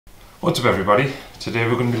What's up everybody? Today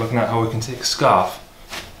we're going to be looking at how we can take a scarf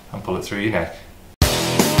and pull it through your neck.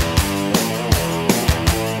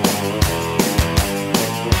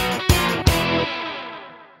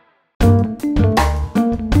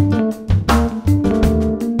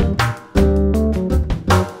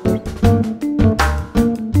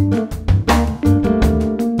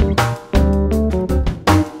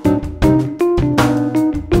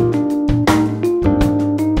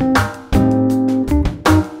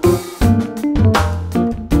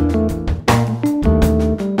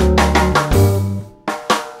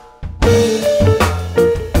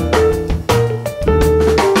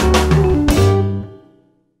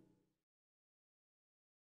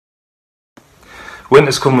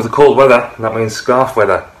 Winter's come with the cold weather, and that means scarf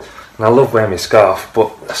weather. And I love wearing my scarf,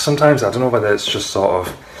 but sometimes I don't know whether it's just sort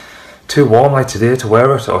of too warm like today to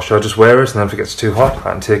wear it, or should I just wear it and then if it gets too hot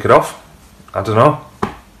I can take it off? I don't know.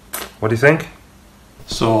 What do you think?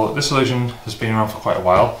 So this illusion has been around for quite a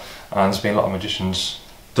while, and there's been a lot of magicians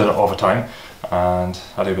done it over time, and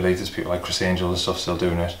I do believe there's people like Chris Angel and stuff still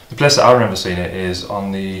doing it. The place that I remember seeing it is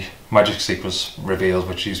on the Magic Secrets reveals,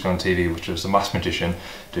 which used to be on TV, which was the masked magician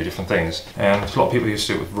do different things. And a lot of people used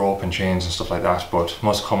to do it with rope and chains and stuff like that, but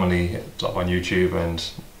most commonly it's up on YouTube and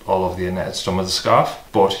all over the internet it's done with a scarf.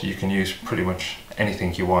 But you can use pretty much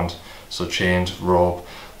anything you want, so chains, rope,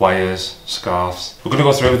 wires, scarves. We're going to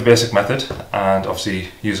go through with the basic method and obviously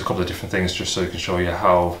use a couple of different things just so we can show you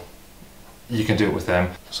how you can do it with them.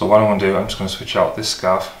 So what I'm going to do, I'm just going to switch out this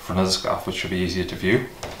scarf for another scarf which should be easier to view.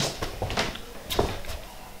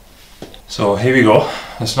 So here we go.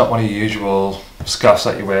 It's not one of your usual scarves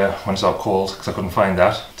that you wear when it's out cold, because I couldn't find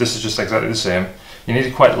that. This is just exactly the same. You need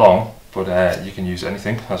it quite long, but you can use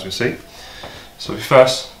anything, as we see. So we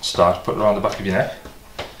first start, put it around the back of your neck,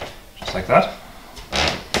 just like that.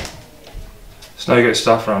 So now you get a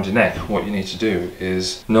scarf around your neck. What you need to do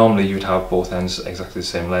is, normally you would have both ends exactly the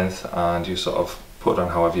same length and you sort of put it on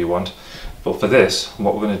however you want. But for this,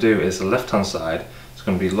 what we're going to do is the left hand side is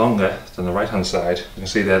going to be longer than the right hand side. You can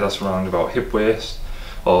see there that's around about hip waist,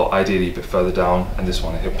 or ideally a bit further down, and this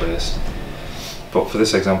one at hip waist. But for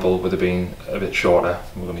this example, with it being a bit shorter,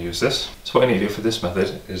 we're going to use this. So what you need to do for this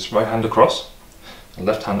method is right hand across and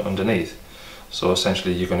left hand underneath. So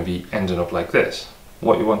essentially you're going to be ending up like this.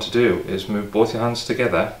 What you want to do is move both your hands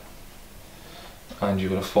together and you're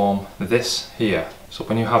going to form this here. So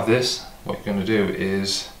when you have this, what you're going to do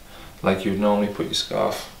is, like you would normally put your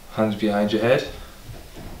scarf, hands behind your head,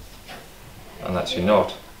 and that's your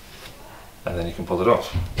knot, and then you can pull it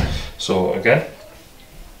off. So again,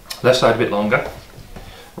 left side a bit longer,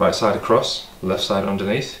 right side across, left side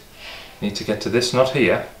underneath. You need to get to this knot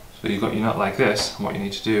here. So you've got your knot like this, and what you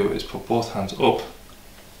need to do is put both hands up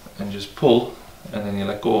and just pull, and then you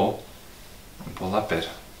let go and pull that bit.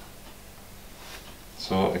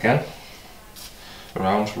 So again,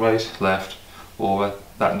 around, right, left, over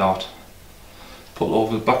that knot, pull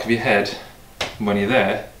over the back of your head, and when you're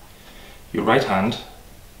there, your right hand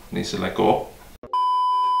needs to let go.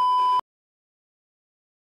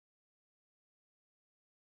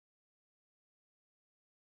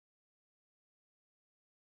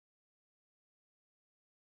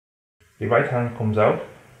 Your right hand comes out,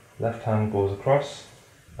 left hand goes across,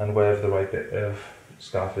 and wherever the right bit of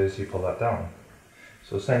scarf is, you pull that down.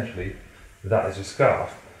 So essentially, that is your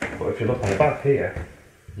scarf. But if you look on the back here,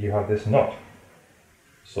 you have this knot.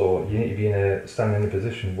 So you need to be stand in a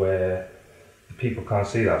position where the people can't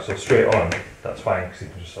see that. So straight on, that's fine, because you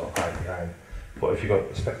can just sort of hide behind. But if you've got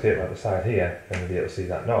the spectator at the side here, then you'll be able to see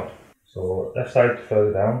that knot. So left side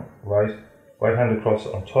further down, right hand across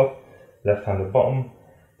on top, left hand at bottom,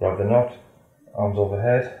 grab the knot, arms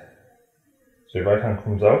overhead. So your right hand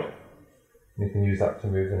comes out, and you can use that to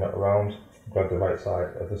move the knot around, grab the right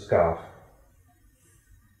side of the scarf.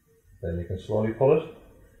 Then you can slowly pull it.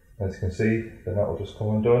 As you can see, the knot will just come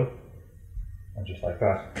undone, and just like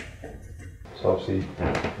that. So obviously,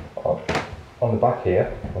 on the back here,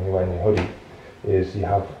 when you're wearing your hoodie, is you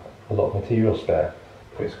have a lot of material spare.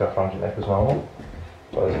 Put your scarf around your neck as normal.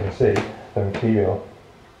 But as you can see, the material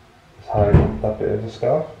is hiding that bit of the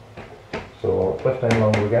scarf. So left hand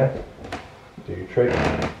longer again, do your trick,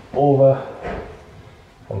 over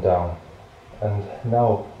and down. And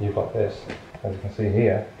now you've got this, as you can see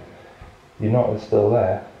here, your knot is still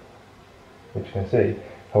there, which you can see.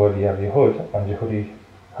 However, you have your hood and your hoodie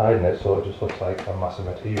hiding it, so it just looks like a massive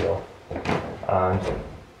material, and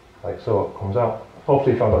like so it comes out.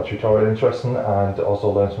 Hopefully you found that tutorial interesting and also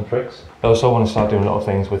learned some tricks. I also want to start doing little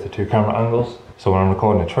things with the two camera angles, so when I'm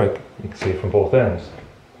recording a trick you can see it from both ends.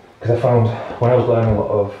 Because I found when I was learning a lot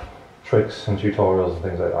of tricks and tutorials and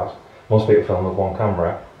things like that, most people film with one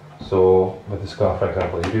camera, So with the scarf, for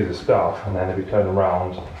example, you do the scarf and then if you turn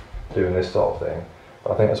around doing this sort of thing.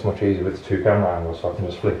 But I think it's much easier with the two camera angles, so I can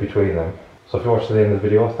just flick between them. So if you watched to the end of the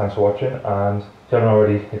video, thanks for watching, and if you haven't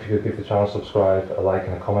already, if you could give the channel a subscribe, a like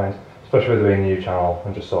and a comment, especially with it being a new channel,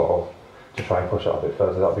 and just sort of to try and push it a bit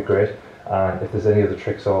further, that'd be great. And if there's any other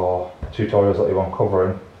tricks or tutorials that you want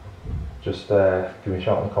covering, just give me a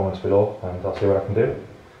shout in the comments below and I'll see what I can do.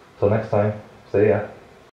 Till next time, see ya.